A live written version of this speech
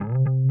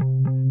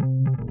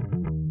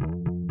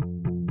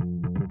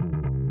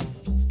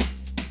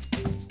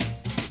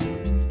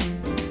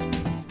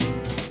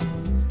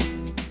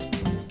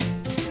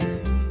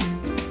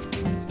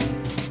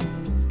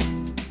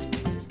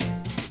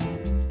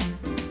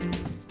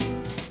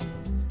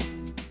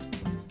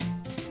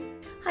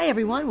Hi,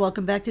 everyone.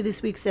 Welcome back to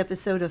this week's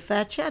episode of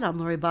Fat Chat. I'm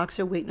Lori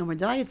Boxer, Weight No More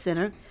Diet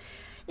Center.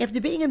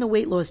 After being in the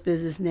weight loss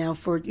business now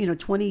for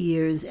 20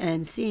 years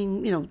and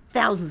seeing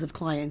thousands of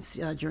clients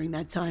during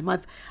that time,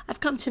 I've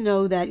come to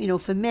know that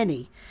for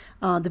many,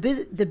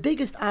 the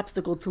biggest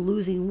obstacle to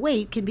losing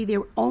weight can be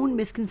their own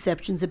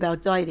misconceptions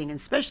about dieting,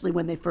 especially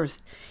when they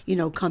first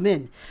come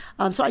in.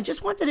 So I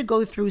just wanted to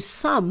go through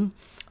some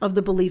of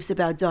the beliefs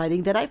about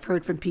dieting that I've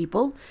heard from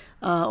people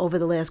over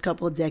the last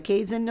couple of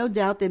decades, and no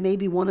doubt there may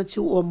be one or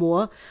two or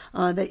more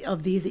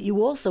of these that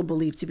you also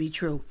believe to be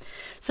true.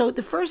 So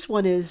the first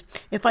one is,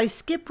 if I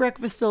skip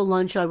breakfast or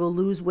lunch, I will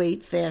lose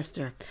weight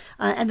faster.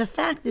 And the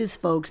fact is,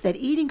 folks, that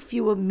eating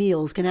fewer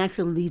meals can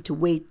actually lead to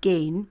weight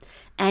gain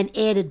and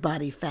added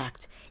body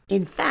fat.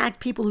 In fact,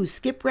 people who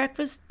skip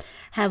breakfast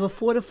have a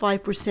 4 to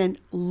 5%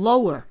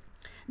 lower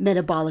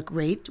metabolic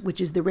rate,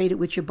 which is the rate at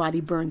which your body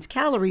burns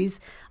calories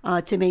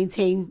to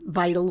maintain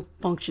vital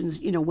functions,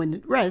 when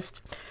at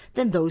rest,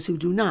 than those who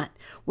do not.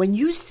 When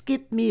you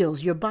skip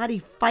meals, your body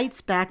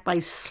fights back by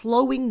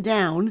slowing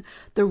down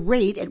the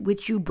rate at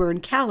which you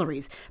burn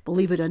calories.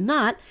 Believe it or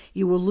not,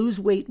 you will lose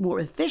weight more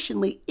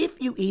efficiently if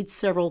you eat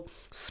several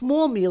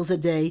small meals a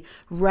day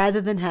rather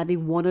than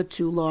having one or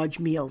two large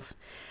meals.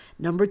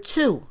 Number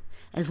two,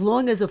 as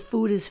long as a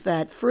food is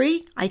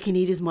fat-free, I can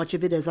eat as much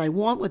of it as I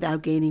want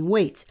without gaining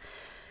weight.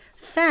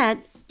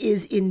 Fat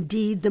is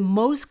indeed the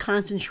most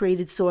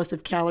concentrated source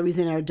of calories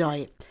in our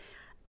diet.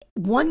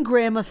 1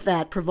 gram of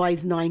fat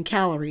provides 9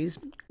 calories,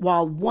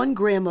 while 1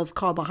 gram of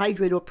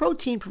carbohydrate or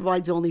protein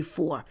provides only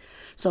 4.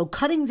 So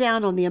cutting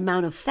down on the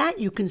amount of fat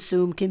you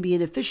consume can be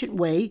an efficient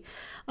way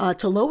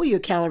to lower your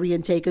calorie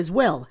intake as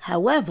well.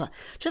 However,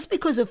 just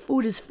because a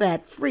food is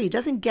fat-free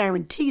doesn't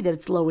guarantee that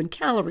it's low in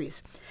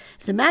calories.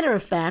 As a matter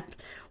of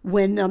fact,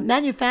 when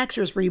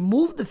manufacturers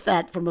remove the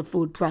fat from a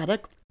food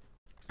product,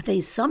 they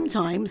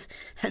sometimes,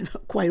 and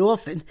quite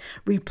often,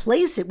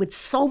 replace it with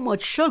so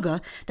much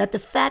sugar that the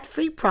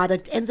fat-free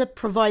product ends up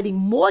providing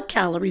more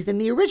calories than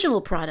the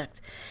original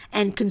product.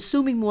 And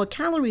consuming more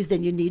calories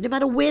than you need, no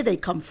matter where they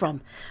come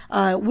from,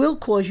 will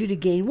cause you to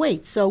gain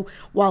weight. So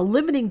while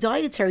limiting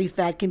dietary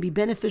fat can be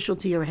beneficial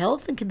to your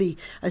health and can be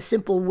a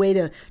simple way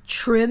to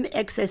trim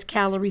excess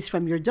calories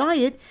from your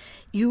diet,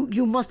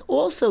 you must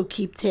also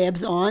keep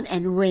tabs on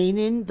and rein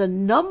in the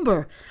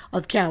number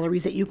of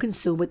calories that you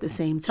consume at the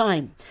same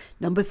time.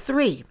 Number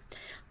 3,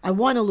 I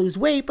want to lose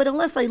weight, but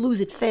unless I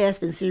lose it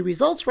fast and see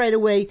results right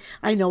away,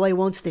 I know I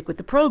won't stick with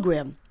the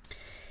program.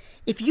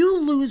 If you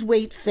lose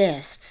weight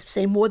fast,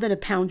 say more than a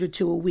pound or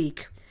two a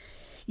week,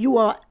 you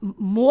are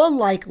more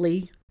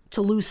likely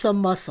to lose some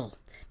muscle.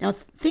 Now,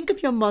 think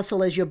of your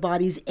muscle as your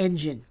body's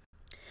engine.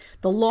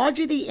 The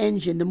larger the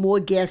engine, the more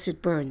gas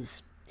it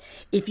burns.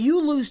 If you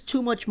lose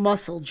too much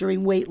muscle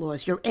during weight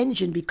loss, your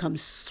engine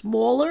becomes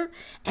smaller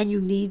and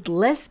you need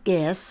less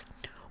gas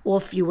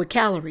or fewer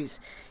calories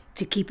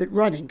to keep it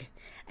running.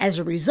 As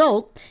a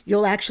result,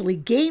 you'll actually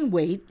gain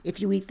weight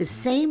if you eat the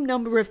same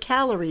number of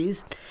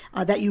calories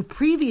that you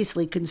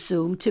previously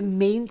consumed to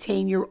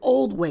maintain your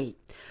old weight.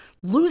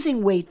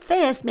 Losing weight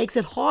fast makes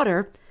it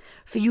harder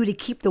for you to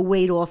keep the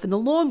weight off in the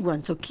long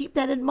run. So keep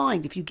that in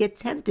mind. If you get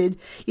tempted,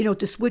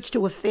 to switch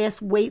to a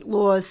fast weight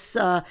loss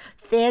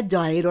fad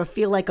diet or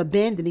feel like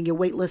abandoning your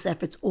weight loss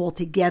efforts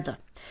altogether.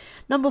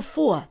 Number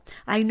 4,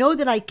 I know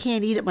that I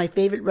can't eat at my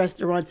favorite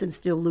restaurants and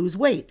still lose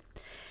weight.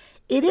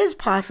 It is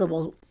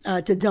possible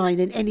to dine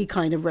in any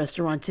kind of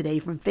restaurant today,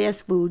 from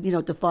fast food, to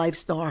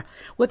 5-star,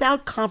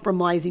 without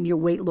compromising your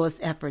weight loss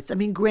efforts. I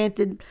mean,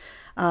 granted,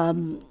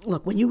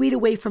 look, when you eat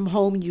away from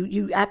home,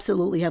 you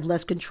absolutely have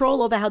less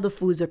control over how the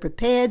foods are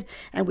prepared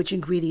and which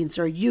ingredients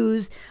are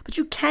used, but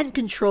you can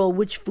control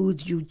which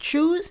foods you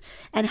choose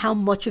and how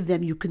much of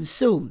them you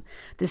consume.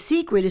 The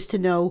secret is to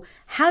know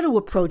how to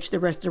approach the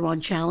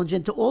restaurant challenge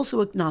and to also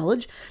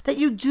acknowledge that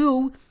you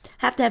do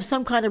have to have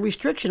some kind of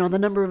restriction on the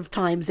number of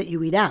times that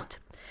you eat out.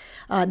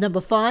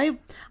 Number 5,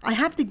 I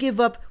have to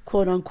give up,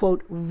 quote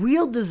unquote,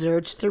 real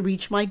desserts to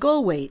reach my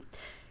goal weight.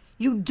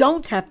 You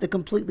don't have to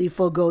completely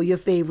forego your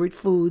favorite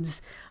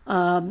foods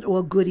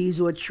or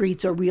goodies or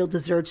treats or real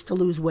desserts to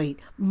lose weight.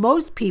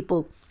 Most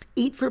people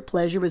eat for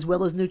pleasure as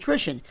well as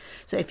nutrition.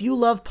 So if you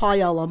love pie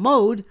a la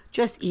mode,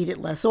 just eat it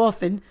less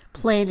often,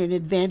 plan in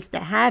advance to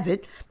have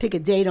it, pick a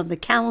date on the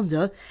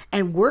calendar,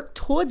 and work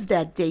towards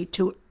that date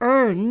to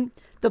earn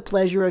the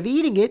pleasure of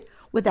eating it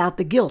without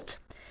the guilt.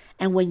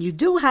 And when you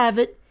do have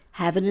it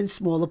in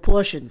smaller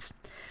portions.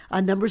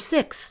 Number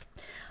 6,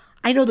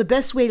 I know the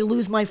best way to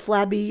lose my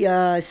flabby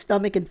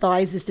stomach and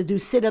thighs is to do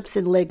sit-ups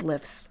and leg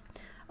lifts.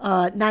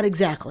 Not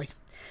exactly.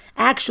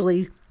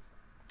 Actually,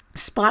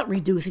 spot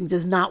reducing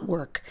does not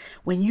work.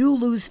 When you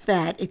lose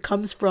fat, it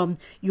comes from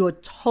your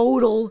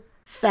total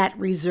fat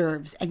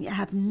reserves, and you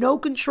have no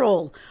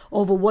control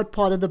over what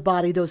part of the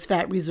body those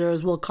fat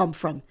reserves will come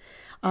from.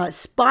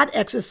 Spot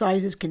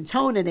exercises can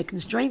tone and it can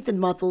strengthen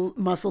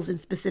muscles in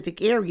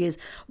specific areas,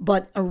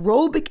 but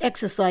aerobic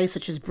exercise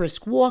such as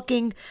brisk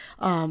walking,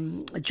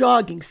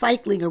 jogging,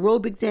 cycling,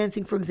 aerobic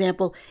dancing, for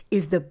example,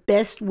 is the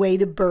best way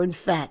to burn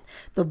fat.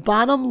 The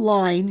bottom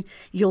line,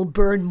 you'll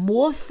burn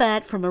more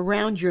fat from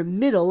around your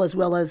middle as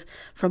well as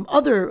from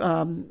other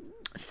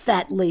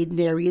fat-laden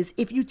areas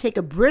if you take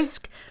a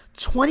brisk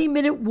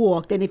 20-minute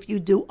walk than if you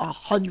do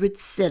 100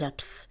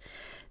 sit-ups.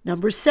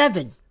 Number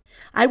 7,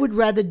 I would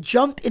rather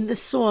jump in the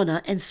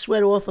sauna and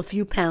sweat off a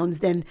few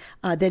pounds than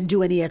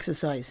do any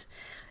exercise.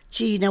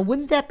 Gee, now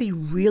wouldn't that be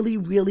really,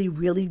 really,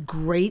 really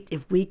great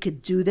if we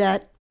could do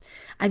that?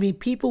 I mean,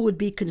 people would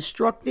be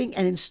constructing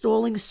and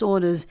installing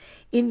saunas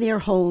in their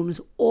homes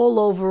all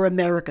over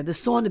America. The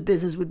sauna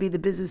business would be the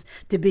business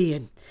to be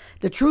in.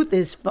 The truth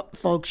is,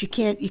 folks, you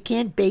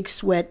can't bake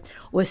sweat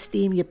or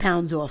steam your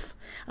pounds off.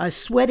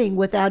 Sweating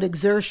without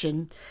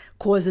exertion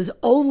causes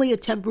only a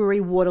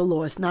temporary water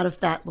loss, not a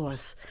fat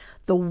loss.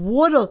 The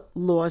water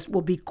loss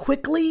will be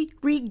quickly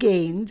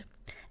regained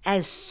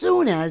as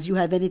soon as you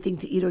have anything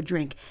to eat or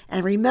drink.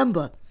 And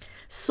remember,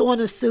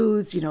 sauna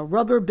suits,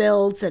 rubber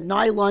belts and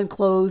nylon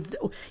clothes,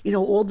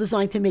 all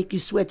designed to make you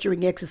sweat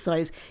during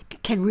exercise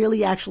can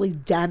really actually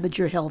damage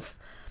your health.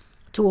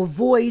 To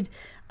avoid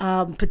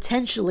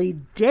potentially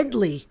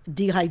deadly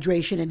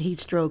dehydration and heat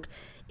stroke,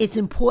 it's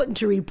important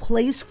to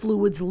replace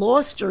fluids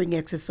lost during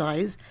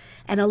exercise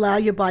and allow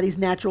your body's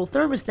natural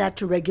thermostat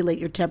to regulate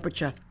your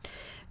temperature.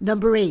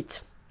 Number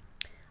 8,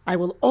 I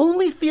will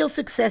only feel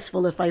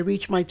successful if I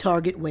reach my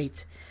target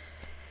weight.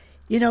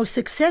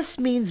 Success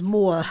means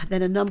more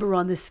than a number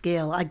on the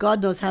scale.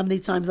 God knows how many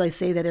times I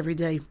say that every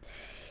day.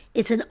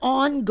 It's an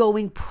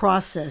ongoing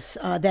process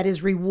that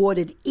is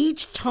rewarded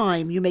each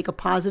time you make a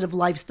positive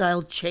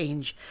lifestyle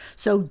change.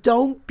 So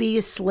don't be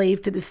a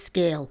slave to the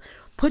scale.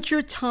 Put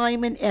your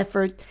time and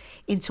effort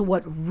into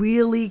what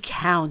really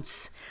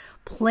counts.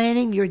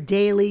 Planning your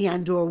daily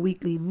and/or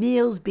weekly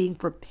meals, being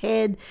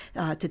prepared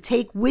to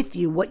take with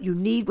you what you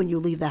need when you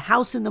leave the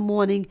house in the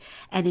morning,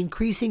 and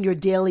increasing your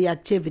daily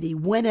activity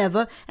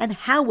whenever and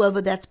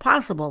however that's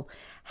possible.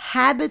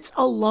 Habits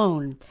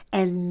alone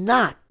and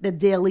not the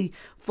daily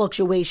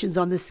fluctuations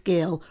on the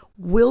scale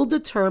will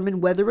determine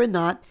whether or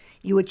not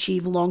you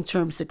achieve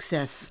long-term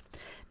success.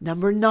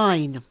 Number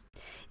 9,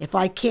 if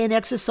I can't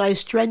exercise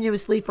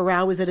strenuously for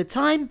hours at a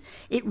time,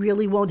 it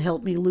really won't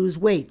help me lose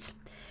weight.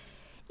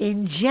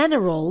 In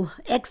general,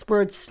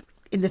 experts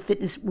in the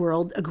fitness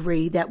world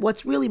agree that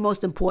what's really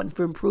most important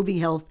for improving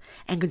health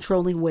and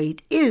controlling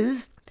weight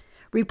is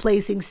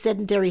replacing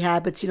sedentary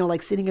habits,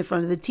 like sitting in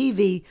front of the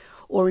TV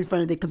or in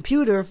front of the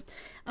computer,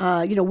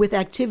 with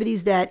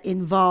activities that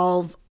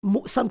involve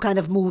some kind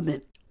of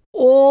movement.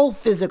 All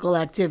physical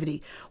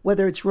activity,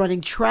 whether it's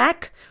running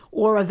track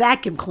or a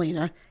vacuum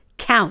cleaner,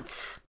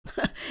 counts.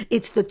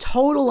 It's the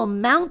total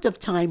amount of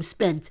time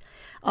spent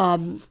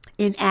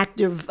in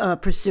active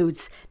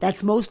pursuits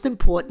that's most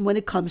important when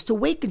it comes to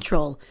weight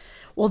control.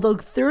 Although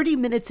 30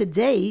 minutes a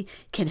day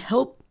can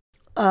help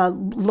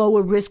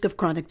lower risk of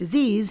chronic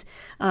disease,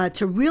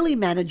 to really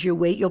manage your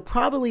weight, you'll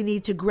probably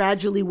need to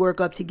gradually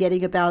work up to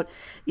getting about,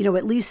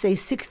 at least say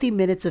 60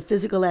 minutes of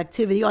physical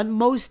activity on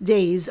most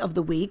days of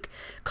the week,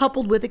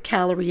 coupled with a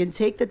calorie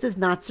intake that does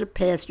not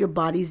surpass your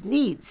body's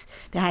needs.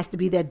 There has to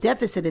be that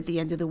deficit at the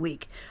end of the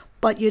week.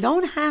 But you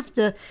don't have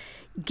to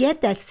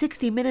get that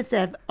 60 minutes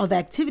of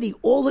activity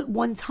all at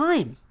one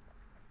time.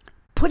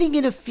 Putting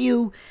in a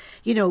few,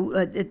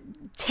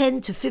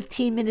 10 to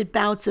 15 minute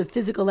bouts of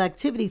physical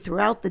activity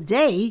throughout the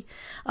day,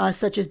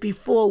 such as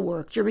before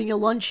work, during your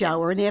lunch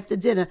hour, and after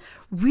dinner,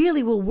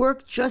 really will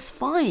work just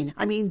fine.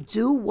 I mean,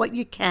 do what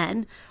you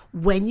can,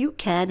 when you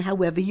can,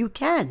 however you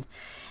can.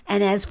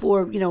 And as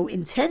for,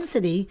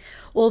 intensity,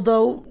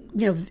 although,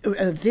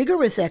 a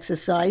vigorous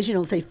exercise,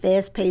 say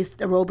fast-paced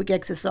aerobic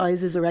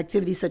exercises or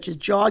activities such as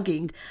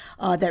jogging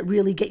that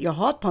really get your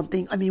heart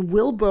pumping,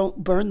 will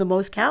burn the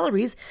most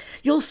calories,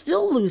 you'll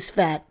still lose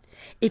fat.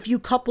 If you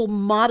couple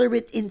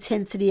moderate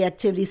intensity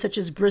activities such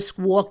as brisk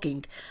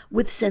walking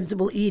with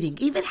sensible eating,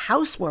 even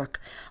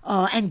housework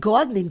and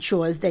gardening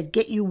chores that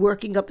get you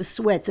working up a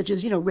sweat, such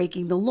as,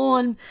 raking the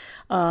lawn,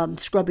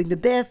 scrubbing the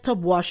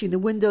bathtub, washing the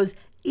windows,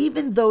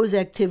 even those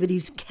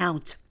activities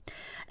count.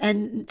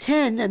 And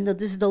 10, and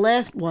this is the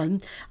last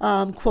one,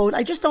 quote,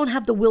 I just don't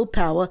have the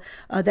willpower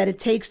that it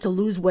takes to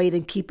lose weight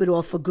and keep it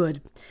off for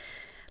good.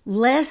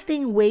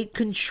 Lasting weight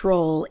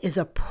control is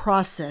a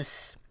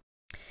process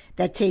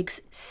that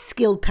takes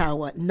skill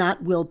power,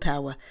 not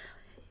willpower.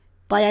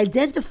 By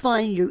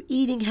identifying your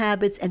eating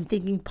habits and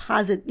thinking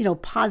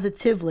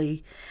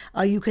positively,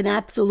 you can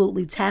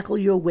absolutely tackle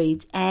your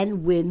weight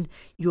and win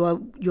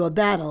your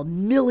battle.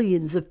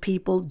 Millions of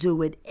people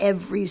do it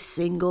every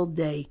single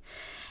day.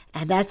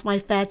 And that's my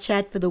Fat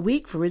Chat for the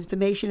week. For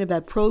information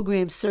about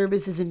programs,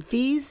 services, and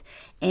fees,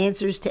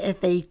 answers to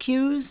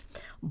FAQs,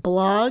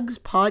 blogs,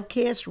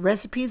 podcasts,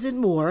 recipes, and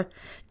more,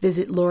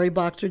 visit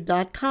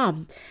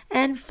LoriBoxer.com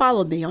and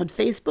follow me on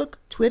Facebook,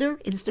 Twitter,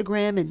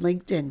 Instagram, and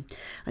LinkedIn.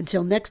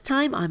 Until next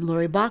time, I'm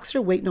Lori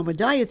Boxer, Weight No More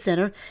Diet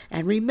Center,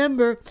 and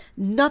remember,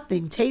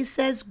 nothing tastes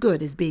as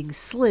good as being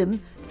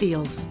slim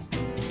feels.